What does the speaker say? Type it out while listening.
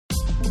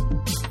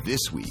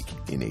This Week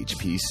in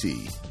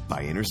HPC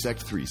by Intersect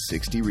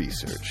 360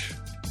 Research.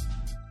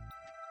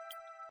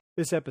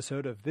 This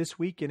episode of This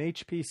Week in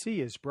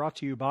HPC is brought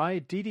to you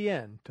by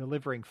DDN,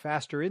 delivering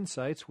faster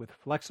insights with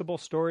flexible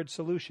storage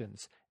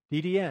solutions.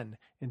 DDN,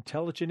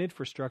 intelligent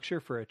infrastructure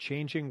for a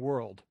changing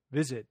world.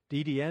 Visit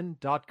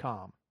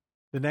ddn.com.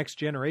 The next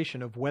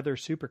generation of weather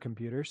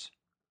supercomputers.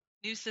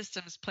 New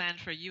systems planned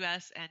for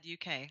US and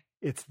UK.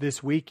 It's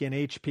This Week in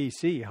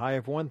HPC. Hi,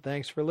 everyone.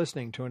 Thanks for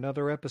listening to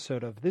another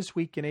episode of This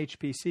Week in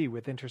HPC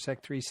with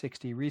Intersect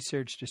 360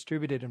 Research,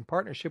 distributed in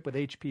partnership with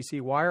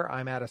HPC Wire.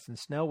 I'm Addison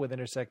Snell with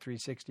Intersect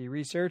 360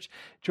 Research,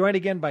 joined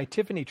again by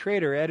Tiffany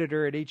Trader,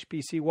 editor at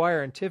HPC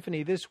Wire. And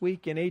Tiffany, this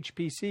week in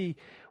HPC,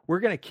 we're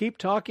going to keep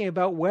talking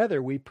about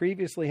weather. We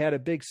previously had a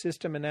big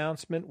system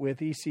announcement with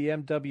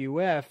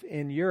ECMWF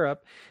in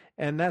Europe,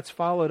 and that's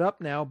followed up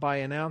now by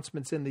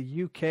announcements in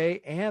the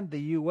UK and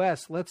the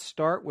US. Let's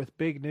start with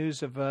big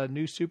news of a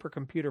new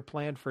supercomputer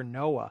planned for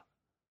NOAA.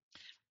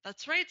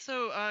 That's right.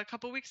 So a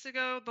couple weeks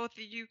ago, both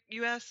the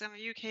US and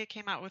the UK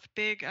came out with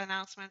big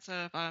announcements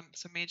of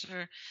some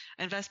major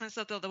investments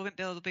that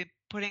they'll be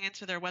putting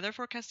into their weather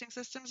forecasting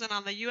systems. And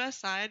on the US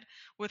side,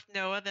 with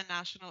NOAA, the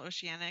National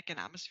Oceanic and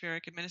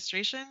Atmospheric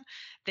Administration,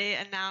 they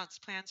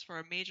announced plans for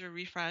a major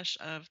refresh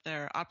of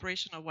their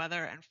operational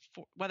weather and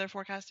weather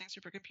forecasting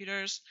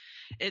supercomputers.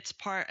 It's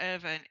part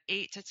of an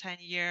 8 to 10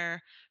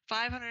 year,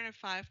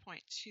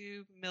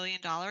 $505.2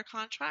 million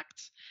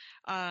contract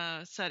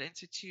set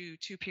into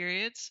two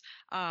periods.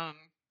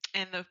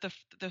 And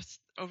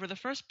over the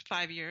first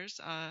 5 years,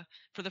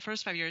 for the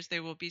first 5 years, they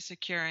will be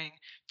securing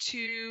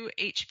 2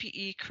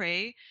 HPE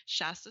Cray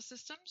Shasta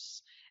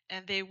systems,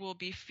 and they will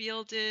be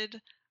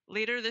fielded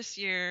later this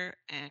year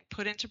and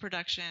put into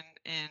production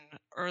in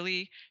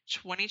early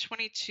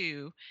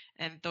 2022.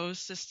 And those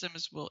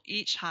systems will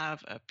each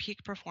have a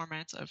peak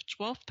performance of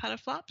 12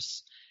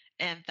 petaflops.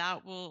 And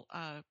that will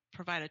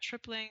provide a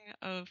tripling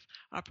of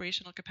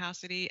operational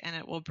capacity, and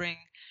it will bring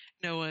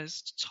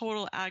NOAA's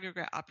total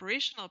aggregate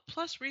operational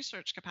plus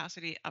research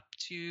capacity up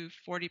to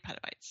 40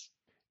 petabytes.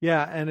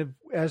 Yeah, and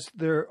as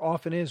there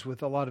often is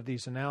with a lot of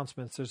these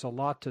announcements, there's a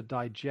lot to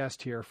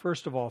digest here.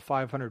 First of all,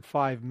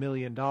 $505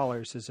 million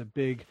is a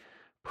big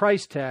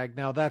price tag.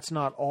 Now, that's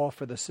not all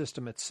for the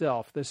system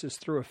itself. This is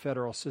through a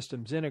federal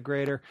systems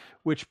integrator,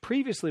 which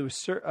previously was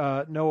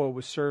NOAA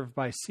was served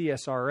by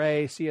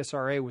CSRA.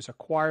 CSRA was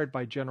acquired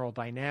by General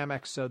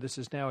Dynamics, so this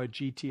is now a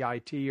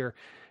GTIT, or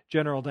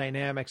General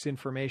Dynamics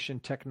Information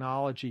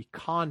Technology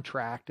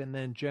contract, and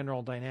then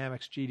General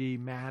Dynamics GD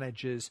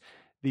manages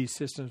these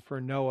systems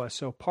for NOAA.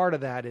 So part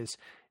of that is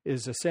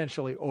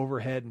essentially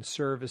overhead and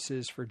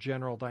services for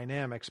General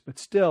Dynamics. But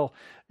still,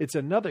 it's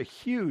another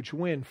huge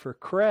win for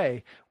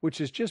Cray, which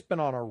has just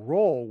been on a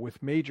roll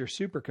with major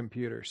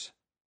supercomputers.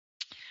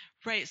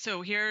 Right.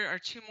 So here are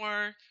 2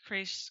 more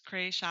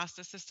Cray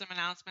Shasta system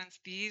announcements.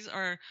 These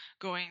are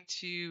going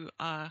to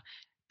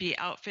be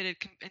outfitted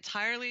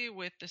entirely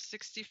with the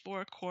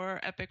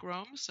 64-core EPYC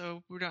Rome.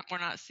 So we're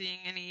not seeing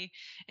any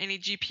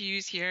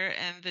GPUs here,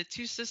 and the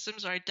 2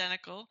 systems are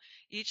identical.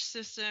 Each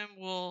system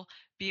will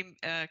be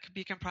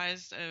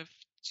comprised of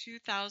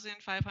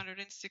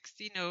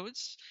 2,560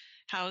 nodes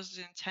housed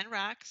in 10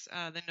 racks.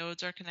 The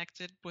nodes are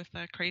connected with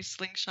a Cray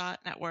Slingshot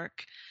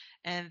network,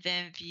 and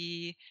then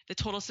the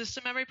total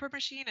system memory per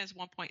machine is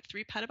 1.3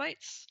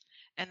 petabytes.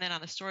 And then on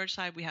the storage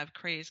side, we have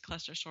Cray's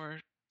cluster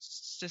storage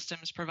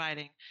systems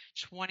providing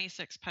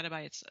 26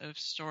 petabytes of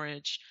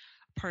storage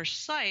per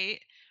site,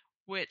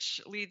 which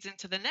leads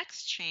into the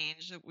next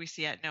change that we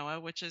see at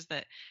NOAA, which is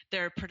that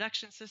their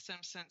production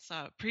systems, since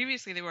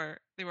previously they were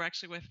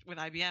actually with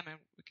IBM, and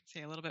we can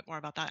say a little bit more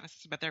about that in a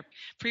second, but their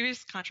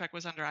previous contract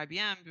was under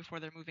IBM before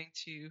they're moving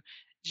to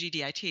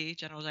GDIT,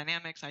 General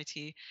Dynamics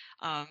IT.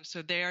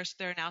 So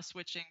they're now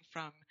switching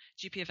from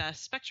GPFS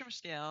Spectrum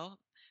Scale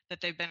that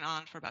they've been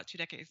on for about 2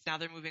 decades. Now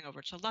they're moving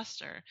over to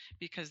Lustre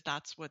because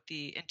that's what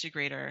the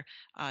integrator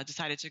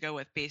decided to go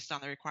with based on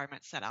the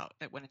requirements set out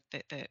that went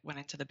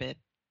into the bid.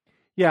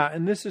 Yeah,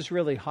 and this is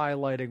really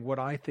highlighting what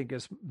I think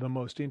is the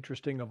most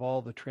interesting of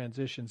all the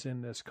transitions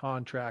in this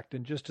contract.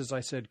 And just as I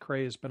said,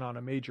 Cray has been on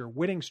a major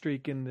winning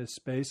streak in this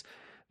space.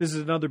 This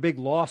is another big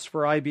loss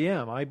for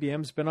IBM.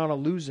 IBM's been on a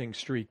losing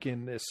streak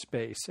in this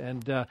space,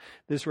 and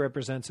this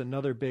represents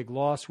another big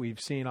loss. We've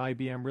seen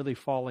IBM really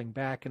falling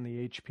back in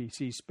the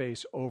HPC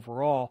space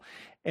overall,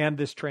 and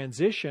this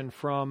transition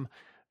from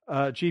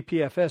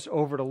GPFS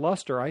over to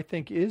Lustre, I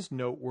think, is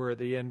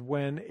noteworthy. And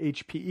when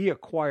HPE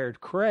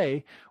acquired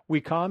Cray, we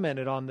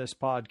commented on this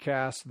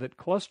podcast that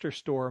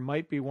ClusterStor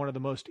might be one of the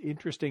most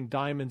interesting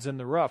diamonds in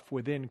the rough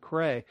within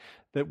Cray,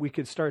 that we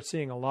could start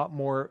seeing a lot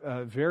more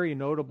very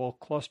notable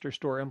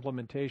ClusterStor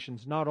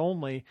implementations, not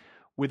only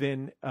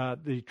within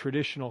the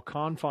traditional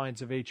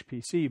confines of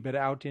HPC, but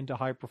out into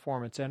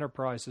high-performance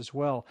enterprise as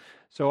well.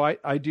 So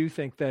I do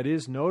think that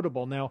is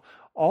notable. Now,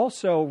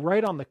 also,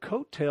 right on the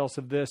coattails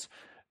of this,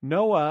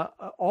 NOAA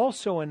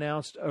also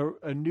announced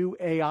a new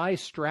AI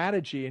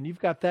strategy, and you've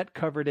got that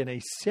covered in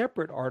a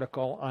separate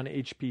article on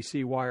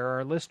HPC Wire.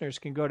 Our listeners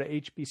can go to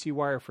HPC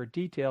Wire for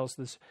details.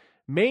 This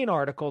main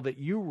article that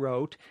you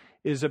wrote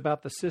is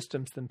about the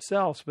systems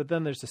themselves, but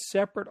then there's a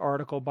separate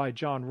article by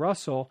John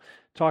Russell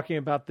talking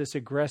about this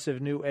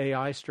aggressive new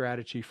AI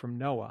strategy from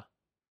NOAA.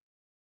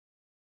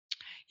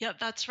 Yep,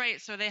 that's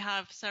right. So they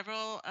have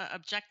several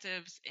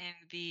objectives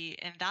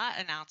in that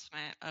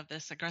announcement of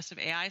this aggressive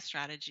AI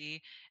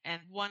strategy,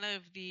 and one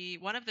of the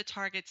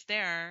targets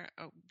there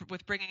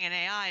with bringing in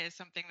AI is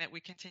something that we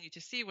continue to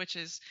see, which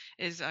is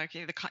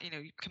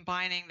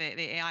combining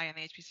the AI and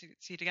the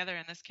HPC together.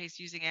 In this case,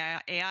 using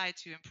AI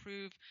to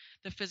improve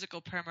the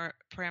physical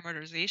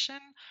parameterization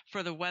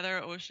for the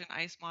weather, ocean,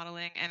 ice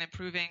modeling, and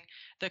improving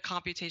the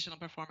computational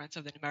performance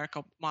of the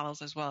numerical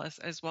models, as well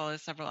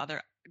as several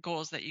other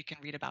goals that you can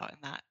read about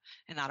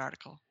in that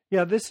article.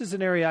 Yeah, this is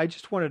an area I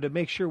just wanted to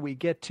make sure we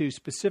get to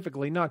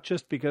specifically, not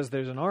just because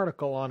there's an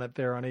article on it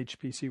there on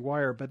HPC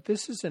Wire, but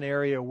this is an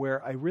area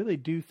where I really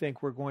do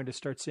think we're going to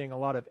start seeing a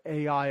lot of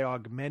AI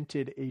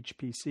augmented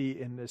HPC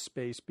in this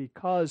space,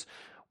 because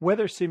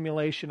weather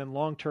simulation and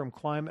long-term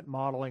climate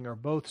modeling are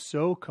both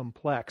so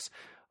complex.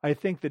 I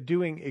think that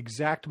doing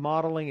exact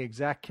modeling,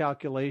 exact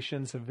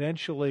calculations,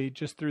 eventually,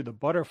 just through the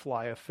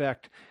butterfly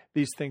effect,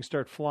 these things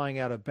start flying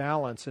out of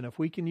balance. And if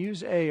we can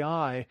use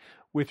AI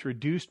with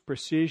reduced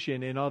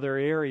precision in other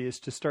areas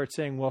to start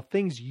saying, well,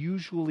 things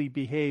usually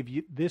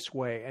behave this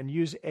way, and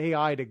use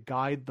AI to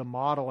guide the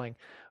modeling,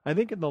 I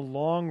think in the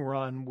long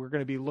run, we're going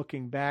to be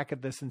looking back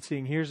at this and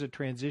seeing here's a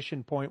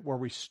transition point where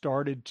we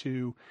started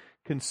to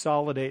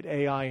consolidate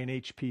AI and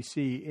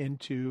HPC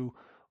into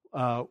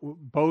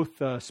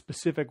both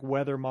specific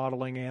weather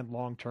modeling and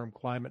long-term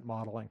climate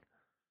modeling.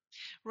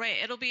 Right.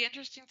 It'll be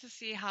interesting to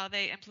see how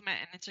they implement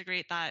and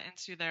integrate that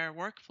into their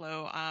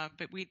workflow.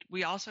 But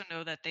we also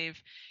know that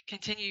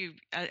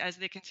as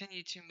they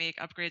continue to make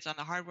upgrades on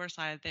the hardware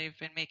side, they've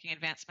been making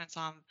advancements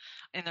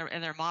in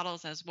their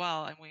models as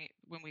well. And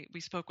when we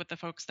spoke with the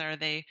folks there,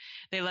 they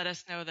let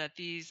us know that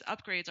these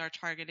upgrades are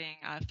targeting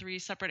 3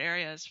 separate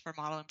areas for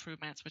model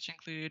improvements, which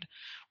include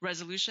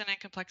resolution and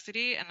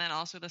complexity, and then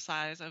also the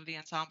size of the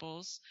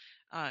ensembles.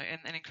 And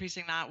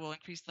increasing that will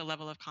increase the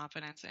level of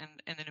confidence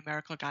in the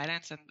numerical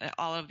guidance, and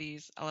all of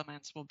these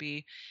elements will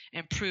be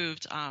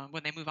improved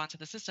when they move onto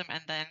the system.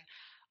 And then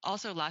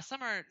also last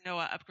summer,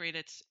 NOAA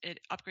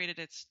upgraded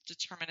its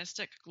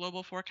deterministic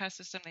global forecast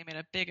system. They made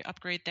a big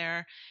upgrade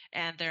there,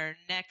 and their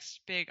next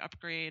big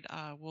upgrade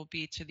will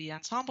be to the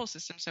ensemble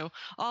system. So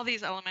all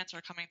these elements are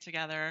coming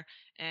together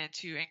and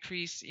to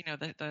increase,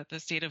 the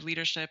state of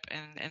leadership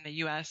in the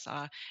U.S.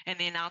 And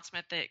the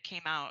announcement that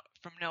came out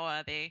from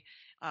NOAA,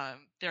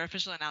 their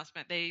official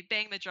announcement, they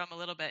banged the drum a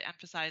little bit,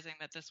 emphasizing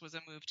that this was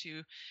a move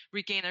to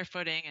regain their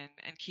footing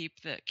and keep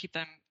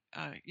them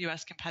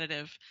U.S.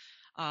 competitive.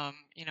 And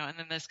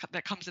then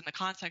that comes in the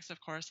context, of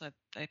course, that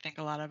I think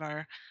a lot of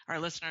our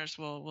listeners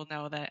will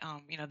know that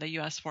the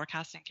U.S.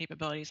 forecasting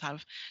capabilities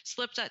have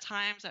slipped at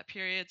times, at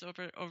periods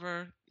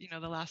over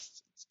the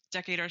last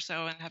decade or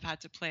so, and have had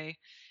to play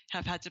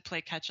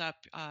catch up.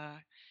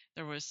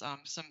 There was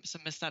some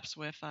missteps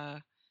with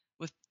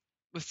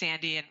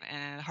Sandy and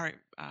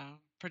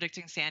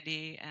predicting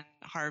Sandy and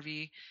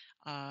Harvey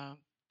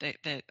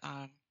that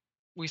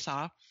we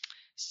saw.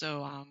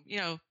 So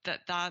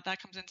that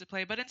comes into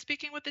play. But in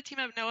speaking with the team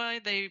at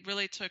NOAA, they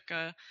really took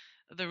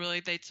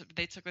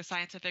they took the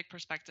scientific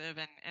perspective,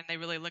 and they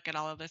really look at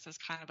all of this as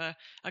kind of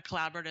a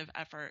collaborative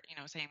effort.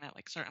 Saying that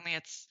certainly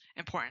it's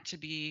important to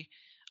be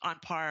on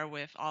par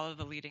with all of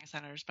the leading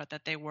centers, but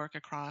that they work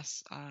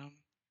across.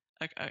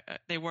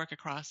 The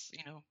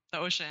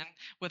ocean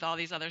with all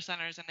these other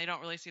centers, and they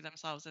don't really see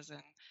themselves as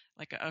in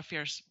a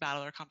fierce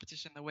battle or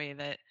competition the way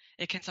that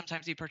it can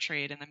sometimes be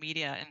portrayed in the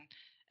media,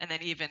 and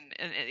then even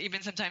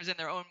sometimes in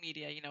their own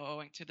media,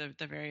 owing to the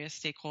various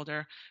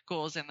stakeholder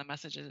goals and the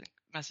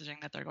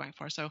messaging that they're going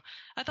for. So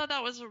I thought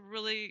that was a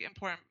really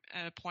important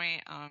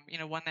point,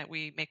 one that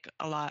we make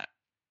a lot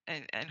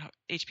in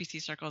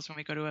HPC circles when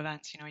we go to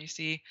events. You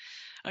see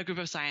a group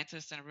of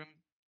scientists in a room.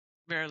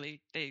 Rarely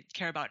they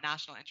care about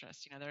national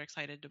interest. They're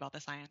excited about the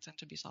science and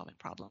to be solving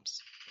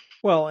problems.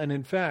 Well, and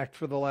in fact,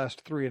 for the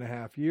last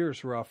 3.5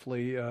 years,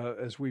 roughly,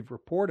 as we've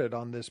reported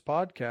on this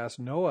podcast,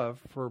 NOAA,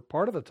 for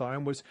part of the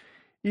time, was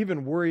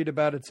even worried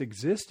about its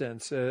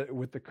existence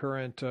with the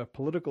current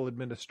political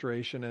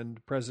administration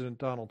and President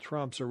Donald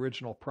Trump's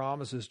original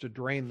promises to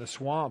drain the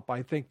swamp.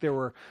 I think there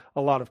were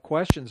a lot of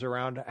questions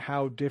around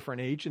how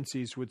different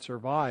agencies would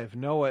survive.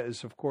 NOAA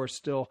is, of course,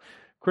 still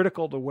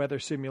critical to weather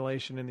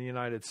simulation in the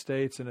United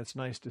States, and it's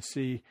nice to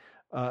see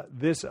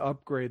this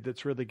upgrade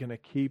that's really going to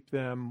keep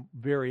them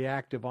very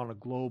active on a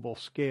global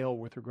scale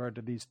with regard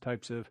to these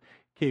types of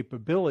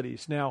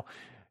capabilities. Now,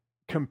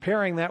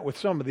 comparing that with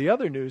some of the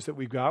other news that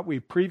we've got, we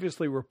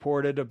previously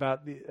reported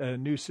about the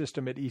new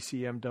system at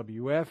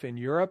ECMWF in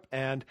Europe.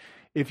 And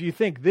if you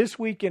think this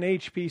week in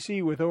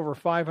HPC with over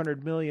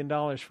 $500 million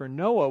for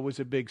NOAA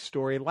was a big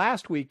story,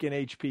 last week in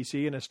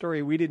HPC, in a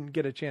story we didn't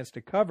get a chance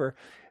to cover,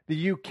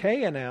 the UK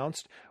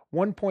announced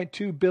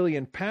 £1.2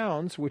 billion,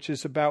 which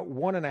is about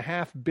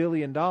 $1.5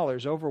 billion,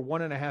 over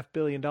 $1.5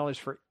 billion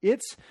for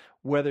its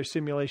weather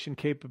simulation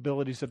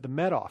capabilities of the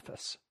Met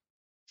Office.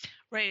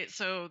 Right.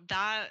 So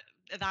that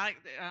that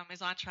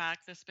is on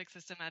track. This big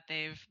system that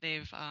they've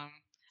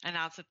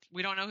announced that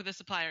we don't know who the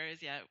supplier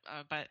is yet,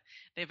 but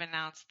they've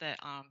announced that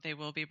they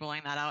will be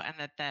rolling that out, and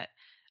that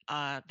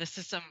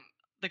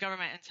the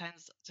government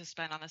intends to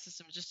spend on the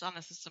system, just on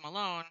the system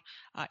alone,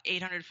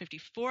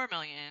 854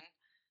 million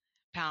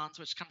pounds,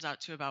 which comes out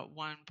to about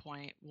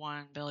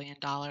 $1.1 billion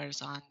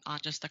on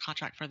just the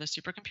contract for the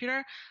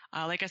supercomputer.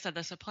 Like I said,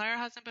 the supplier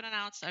hasn't been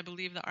announced. I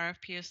believe the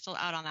RFP is still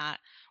out on that.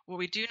 What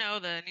we do know,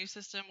 the new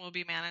system will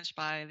be managed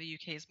by the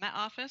UK's Met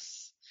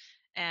Office,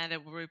 and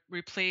it will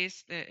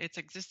replace its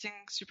existing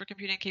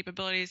supercomputing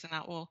capabilities, and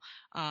that will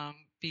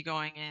be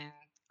going in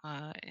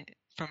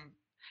from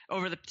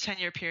over the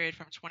 10-year period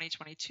from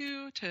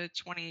 2022 to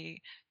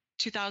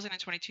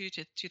 2022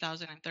 to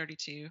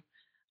 2032.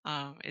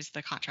 Is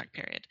the contract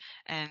period,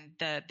 and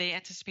they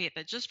anticipate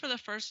that just for the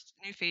first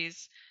new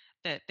phase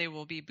that they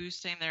will be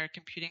boosting their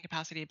computing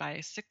capacity by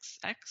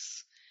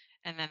 6x,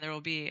 and then there will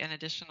be an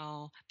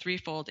additional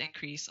threefold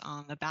increase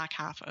on the back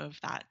half of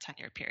that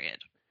 10-year period.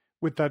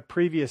 With that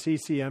previous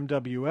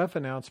ECMWF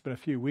announcement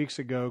a few weeks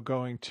ago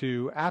going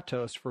to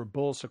Atos for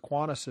Bull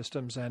Sequana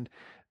systems, and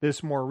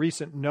this more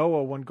recent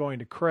NOAA one going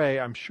to Cray,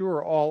 I'm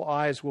sure all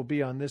eyes will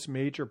be on this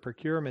major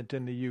procurement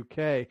in the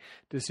UK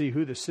to see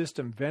who the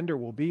system vendor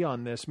will be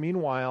on this.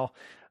 Meanwhile,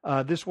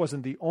 this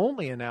wasn't the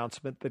only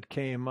announcement that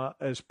came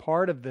as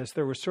part of this.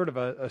 There was sort of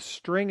a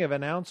string of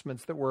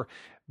announcements that were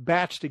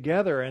batched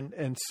together,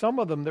 and some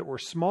of them that were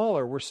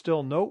smaller were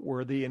still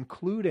noteworthy,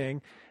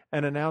 including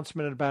an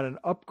announcement about an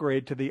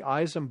upgrade to the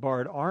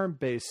Isambard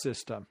ARM-based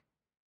system.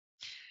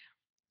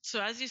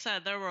 So as you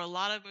said, there were a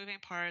lot of moving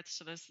parts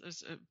to this.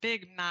 There's a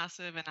big,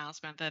 massive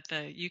announcement that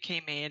the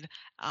UK made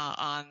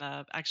on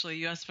the actually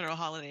U.S. federal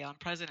holiday on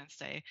President's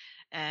Day.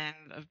 And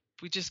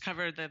we just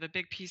covered the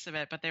big piece of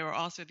it, but there were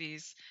also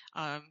these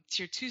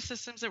Tier 2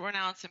 systems that were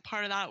announced, and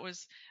part of that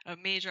was a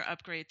major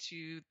upgrade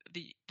to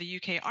the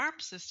UK ARM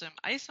system,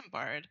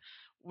 Isambard,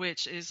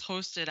 which is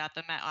hosted at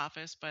the Met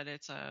Office, but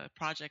it's a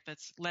project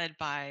that's led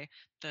by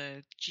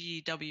the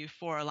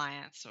GW4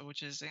 Alliance,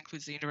 which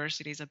includes the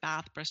universities of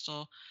Bath,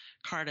 Bristol,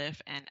 Cardiff,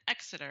 and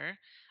Exeter.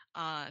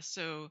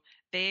 So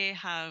they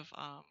have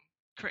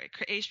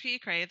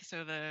HPE Cray,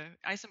 so the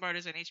Isambard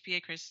is an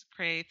HPE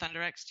Cray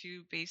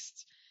ThunderX2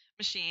 based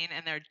machine,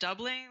 and they're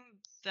doubling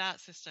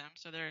that system.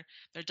 So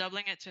they're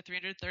doubling it to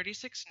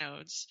 336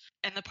 nodes.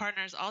 And the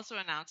partners also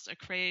announced a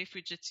Cray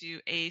Fujitsu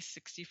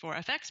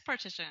A64FX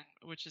partition,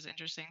 which is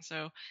interesting.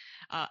 So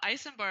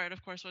Isambard,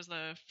 of course, was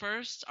the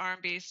first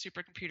ARM-based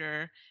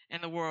supercomputer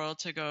in the world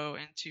to go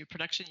into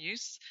production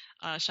use.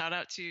 Shout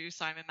out to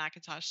Simon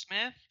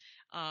McIntosh-Smith,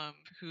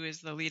 who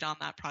is the lead on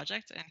that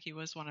project, and he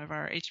was one of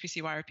our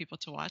HPC Wire people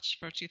to watch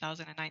for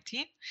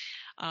 2019.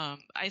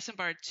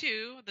 Isambard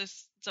 2,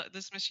 this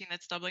machine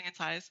that's doubling in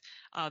size,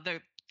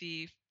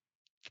 the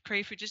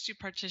Cray Fujitsu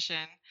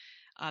partition,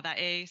 that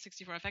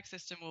A64FX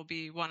system will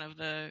be one of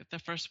the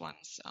first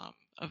ones of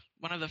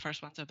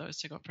those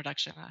to go in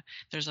production. I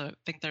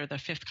think they're the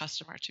 5th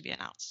customer to be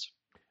announced.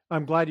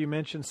 I'm glad you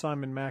mentioned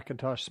Simon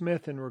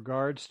McIntosh-Smith in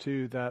regards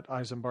to that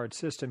Isambard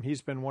system.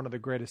 He's been one of the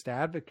greatest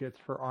advocates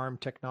for ARM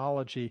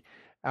technology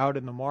out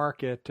in the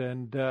market,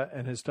 and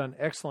has done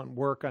excellent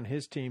work on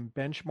his team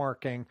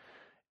benchmarking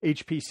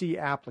HPC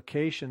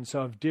applications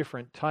of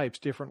different types,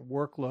 different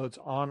workloads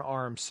on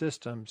ARM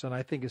systems. And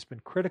I think it's been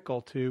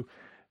critical to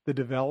the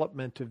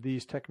development of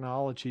these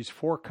technologies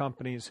for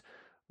companies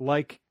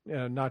like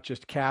not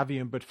just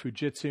Cavium, but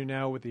Fujitsu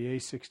now with the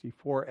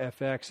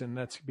A64FX, and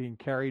that's being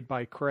carried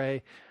by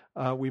Cray.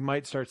 We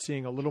might start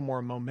seeing a little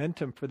more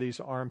momentum for these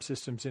ARM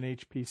systems in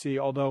HPC,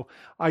 although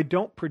I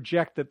don't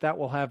project that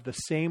will have the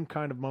same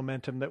kind of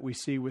momentum that we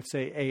see with,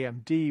 say,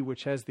 AMD,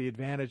 which has the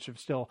advantage of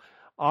still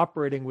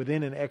operating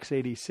within an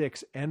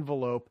x86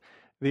 envelope.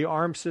 The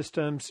ARM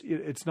systems,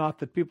 it's not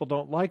that people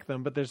don't like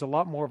them, but there's a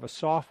lot more of a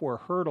software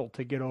hurdle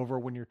to get over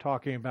when you're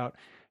talking about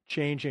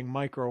changing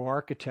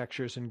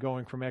microarchitectures and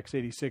going from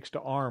x86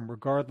 to ARM,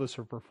 regardless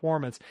of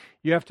performance.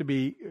 You have to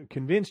be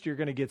convinced you're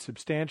going to get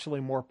substantially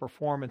more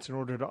performance in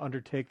order to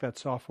undertake that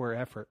software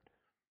effort.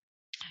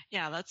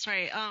 Yeah, that's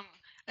right.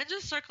 And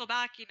just circle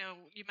back, you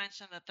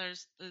mentioned that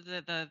there's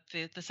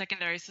the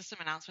secondary system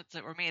announcements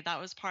that were made. That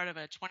was part of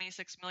a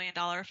 $26 million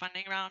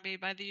funding round made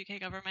by the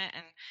UK government.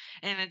 And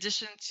in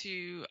addition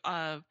to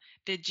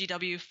the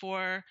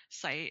GW4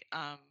 site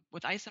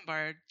with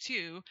Isambard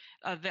 2,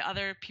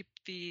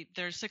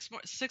 there's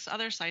six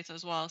other sites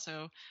as well.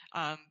 So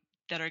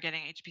that are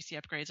getting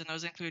HPC upgrades, and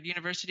those include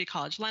University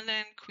College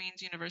London,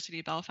 Queen's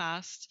University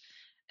Belfast,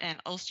 and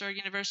Ulster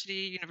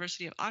University,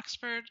 University of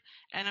Oxford,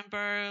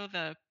 Edinburgh,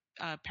 the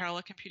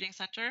Parallel Computing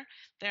Center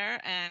there,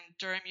 and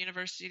Durham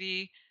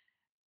University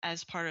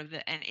as part of the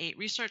N8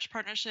 Research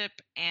Partnership,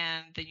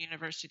 and the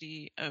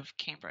University of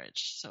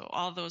Cambridge. So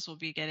all those will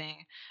be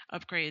getting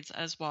upgrades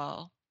as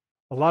well.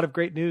 A lot of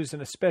great news,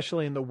 and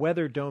especially in the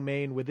weather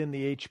domain within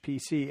the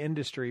HPC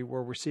industry,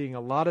 where we're seeing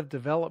a lot of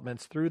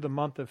developments through the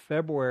month of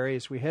February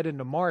as we head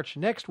into March.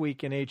 Next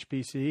week in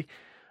HPC,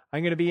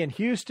 I'm going to be in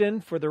Houston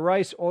for the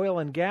Rice Oil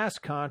and Gas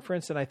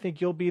Conference, and I think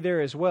you'll be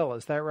there as well.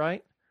 Is that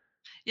right?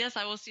 Yes,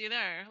 I will see you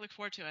there. Look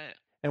forward to it.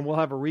 And we'll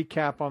have a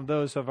recap on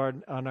those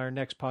on our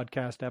next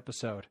podcast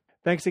episode.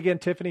 Thanks again,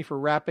 Tiffany, for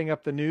wrapping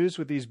up the news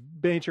with these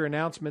major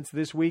announcements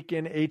this week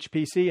in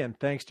HPC, and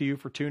thanks to you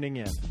for tuning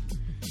in.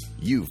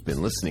 You've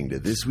been listening to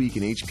This Week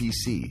in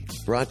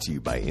HPC, brought to you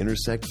by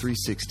Intersect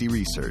 360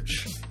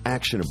 Research,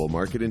 actionable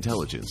market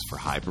intelligence for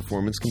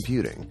high-performance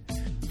computing.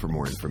 For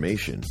more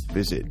information,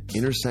 visit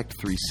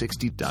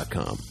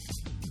intersect360.com.